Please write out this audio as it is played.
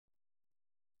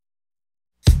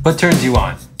What turns you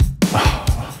on?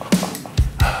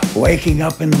 Waking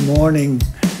up in the morning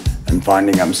and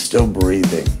finding I'm still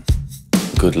breathing.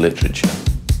 Good literature.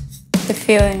 The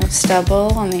feeling of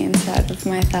stubble on the inside of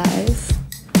my thighs.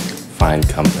 Fine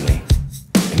company.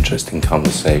 Interesting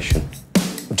conversation.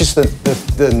 Just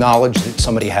the knowledge that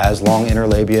somebody has long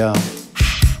interlabia.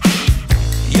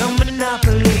 Your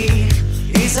monopoly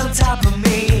is on top of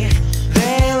me.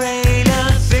 There ain't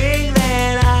a thing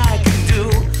that I can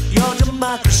do. Your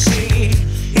democracy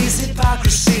is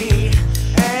hypocrisy.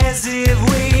 As if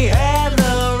we had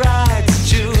the right to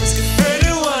choose.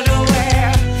 Anyone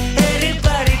aware?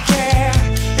 Anybody care?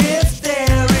 If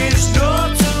there is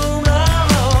no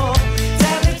tomorrow,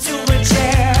 tap into my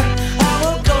chair. I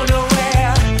won't go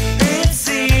nowhere. It's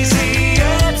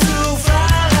easier to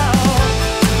follow.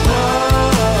 Whoa,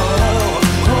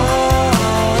 whoa.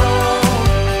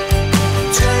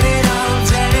 Turn it on,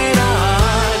 turn it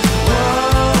on. Whoa,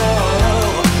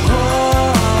 whoa.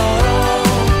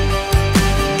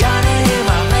 Gotta hear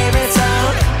my favorite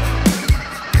sound.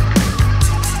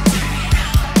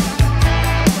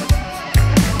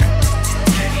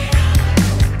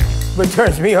 What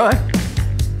turns me on?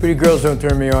 Pretty girls don't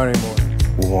turn me on anymore.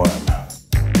 Warm.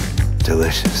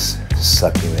 Delicious.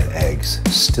 Succulent eggs.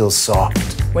 Still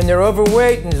soft. When they're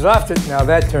overweight and exhausted, now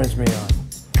that turns me on.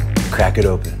 Crack it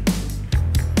open.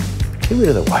 Get rid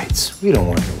of the whites. We don't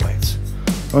want the whites.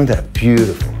 I want that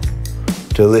beautiful,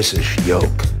 delicious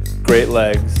yolk. Great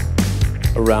legs,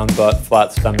 a round butt,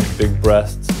 flat stomach, big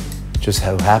breasts. Just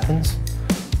how it happens,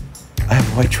 I have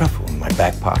white truffle in my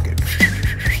back pocket.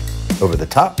 Over the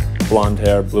top. Blonde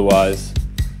hair, blue eyes,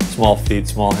 small feet,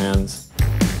 small hands.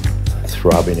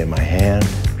 Throbbing in my hand.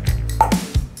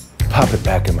 Pop it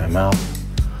back in my mouth.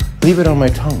 Leave it on my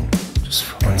tongue, just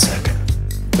for 1 second.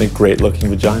 A great looking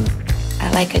vagina.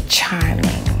 I like a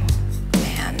charming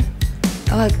man.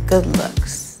 I like good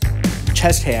looks.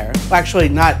 Chest hair. Well, actually,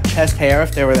 not chest hair.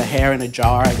 If there were the hair in a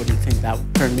jar, I wouldn't think that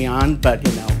would turn me on. But,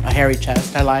 you know, a hairy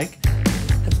chest I like.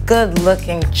 A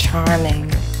good-looking, charming,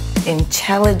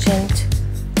 intelligent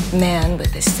man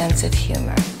with a sense of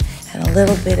humor and a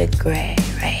little bit of gray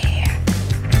right here.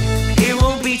 It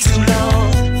won't be too long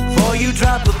before you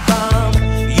drop a bomb.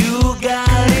 You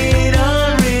got it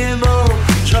on remote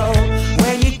control.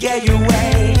 When you get your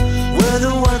way, we're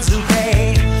the ones who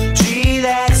pay. Gee,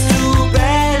 that's too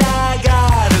bad, I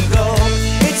gotta go.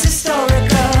 It's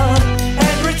historical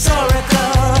and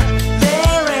rhetorical.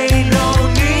 There ain't no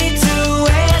need to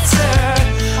answer.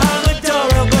 I'm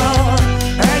adorable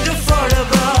and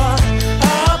affordable.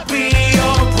 I'll be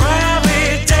your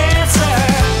private dancer.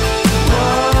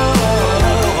 Whoa,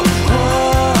 whoa.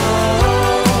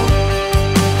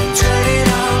 Turn it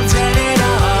on, turn it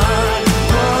on.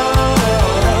 Whoa,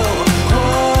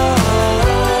 whoa.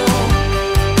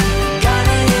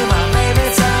 Gotta hear my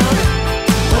favorite sound.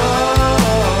 Whoa,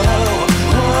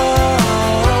 whoa.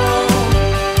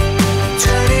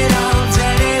 Turn it on,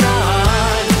 turn it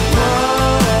on. Whoa,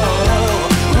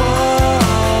 whoa.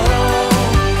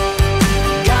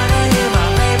 Gotta hear my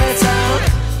favorite sound.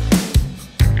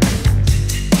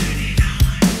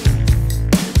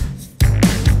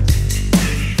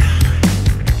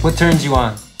 What turns you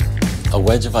on? A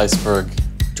wedge of iceberg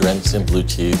drenched in blue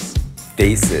cheese.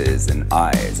 Faces and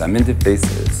eyes. I'm into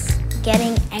faces.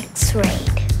 Getting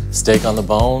x-rayed. Steak on the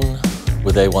bone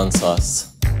with A1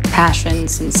 sauce. Passion,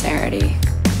 sincerity.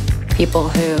 People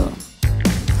who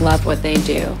love what they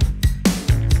do.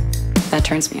 That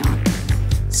turns me on.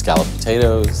 Scalloped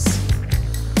potatoes.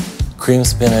 Cream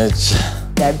spinach.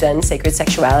 I've done sacred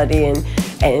sexuality and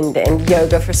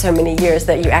yoga for so many years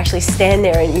that you actually stand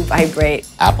there and you vibrate.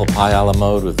 Apple pie a la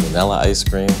mode with vanilla ice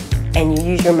cream. And you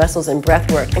use your muscles and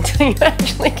breath work until you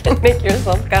actually can make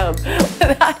yourself come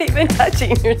without even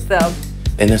touching yourself.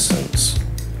 Innocence.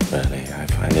 Really, I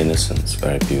find innocence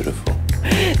very beautiful.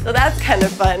 So that's kind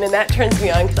of fun, and that turns me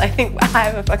on because I think I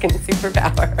have a fucking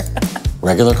superpower.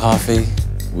 Regular coffee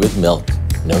with milk,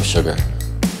 no sugar.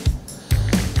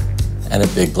 And a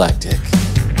big black dick.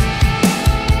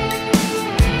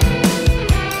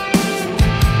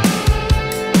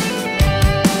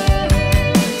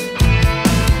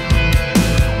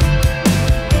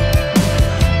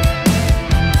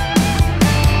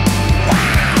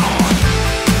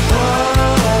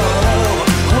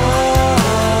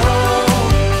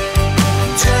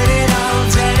 Turn it on,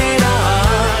 turn it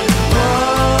on.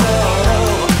 Whoa,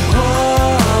 whoa.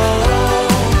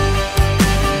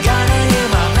 Gotta hear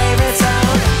my favorite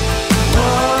sound. Whoa,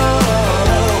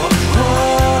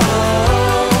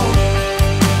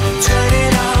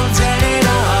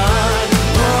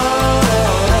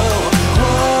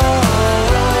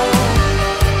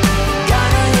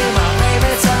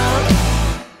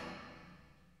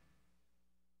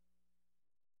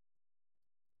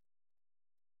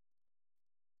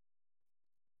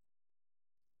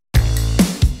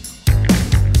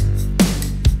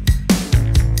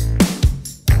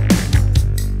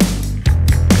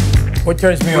 What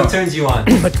turns me on? What turns you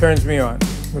on? What turns me on?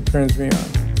 What turns me on?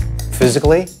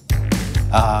 Physically,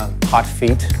 hot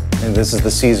feet. And this is the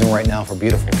season right now for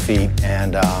beautiful feet.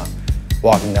 And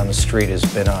walking down the street has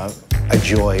been a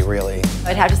joy, really.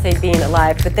 I'd have to say being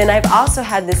alive, but then I've also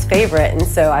had this favorite, and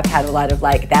so I've had a lot of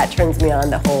like, that turns me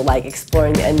on, the whole like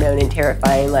exploring the unknown and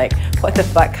terrifying, like, what the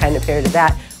fuck kind of pair to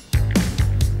that.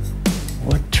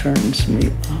 What turns me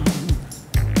on?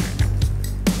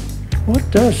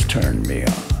 What does turn me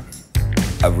on?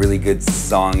 A really good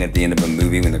song at the end of a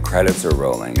movie when the credits are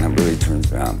rolling. That really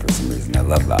turns me on for some reason. I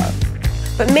love that.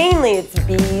 But mainly it's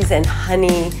bees and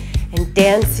honey and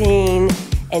dancing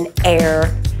and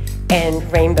air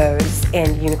and rainbows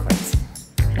and unicorns.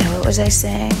 Now, what was I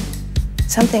saying?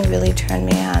 Something really turned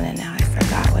me on, and now I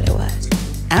forgot what it was.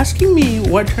 Asking me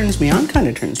what turns me on kind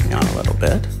of turns me on a little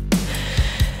bit.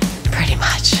 Pretty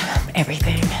much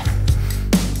everything.